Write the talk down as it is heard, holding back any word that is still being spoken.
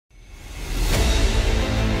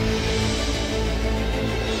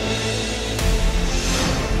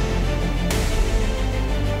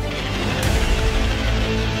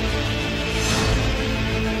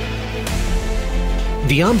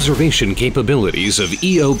The observation capabilities of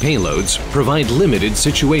EO payloads provide limited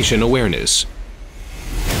situation awareness.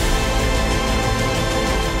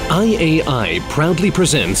 IAI proudly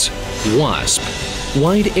presents WASP,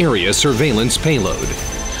 Wide Area Surveillance Payload,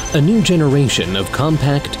 a new generation of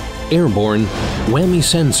compact, airborne, whammy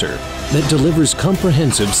sensor that delivers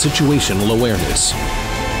comprehensive situational awareness.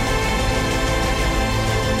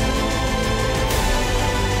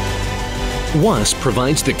 WASP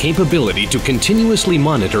provides the capability to continuously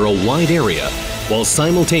monitor a wide area while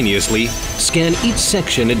simultaneously scan each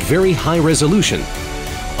section at very high resolution,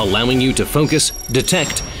 allowing you to focus,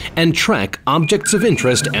 detect, and track objects of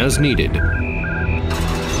interest as needed.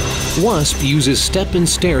 WASP uses step and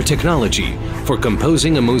stare technology for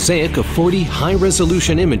composing a mosaic of 40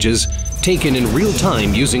 high-resolution images taken in real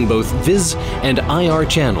time using both VIS and IR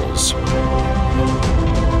channels.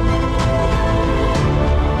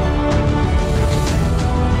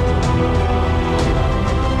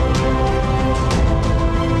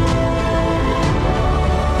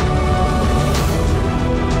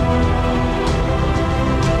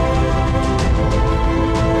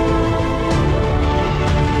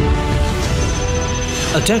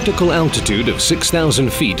 A tactical altitude of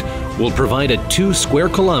 6,000 feet will provide a 2 square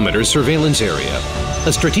kilometer surveillance area.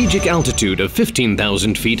 A strategic altitude of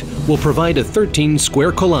 15,000 feet will provide a 13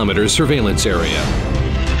 square kilometer surveillance area.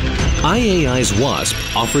 IAI's WASP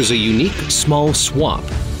offers a unique small swap,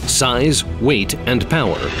 size, weight, and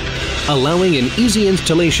power, allowing an easy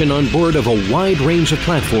installation on board of a wide range of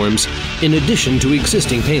platforms in addition to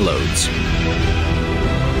existing payloads.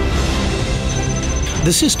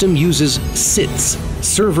 The system uses SITS,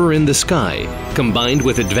 server in the sky, combined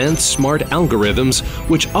with advanced smart algorithms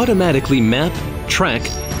which automatically map, track,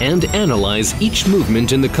 and analyze each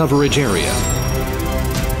movement in the coverage area.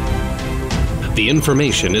 The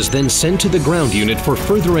information is then sent to the ground unit for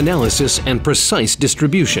further analysis and precise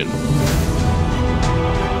distribution.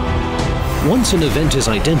 Once an event is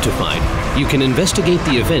identified, you can investigate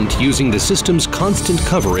the event using the system's constant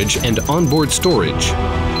coverage and onboard storage.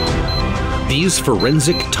 These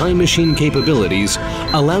forensic time machine capabilities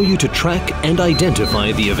allow you to track and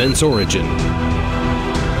identify the event's origin.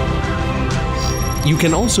 You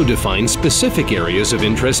can also define specific areas of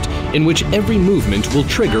interest in which every movement will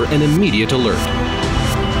trigger an immediate alert.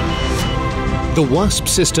 The WASP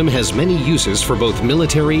system has many uses for both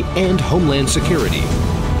military and homeland security.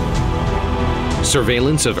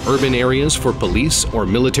 Surveillance of urban areas for police or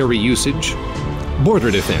military usage,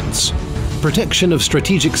 border defense, protection of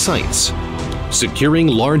strategic sites, securing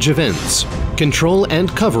large events, control and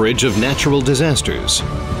coverage of natural disasters,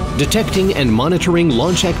 detecting and monitoring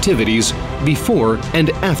launch activities before and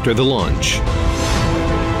after the launch.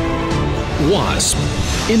 WASP,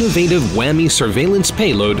 innovative whammy surveillance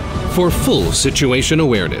payload for full situation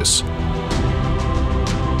awareness.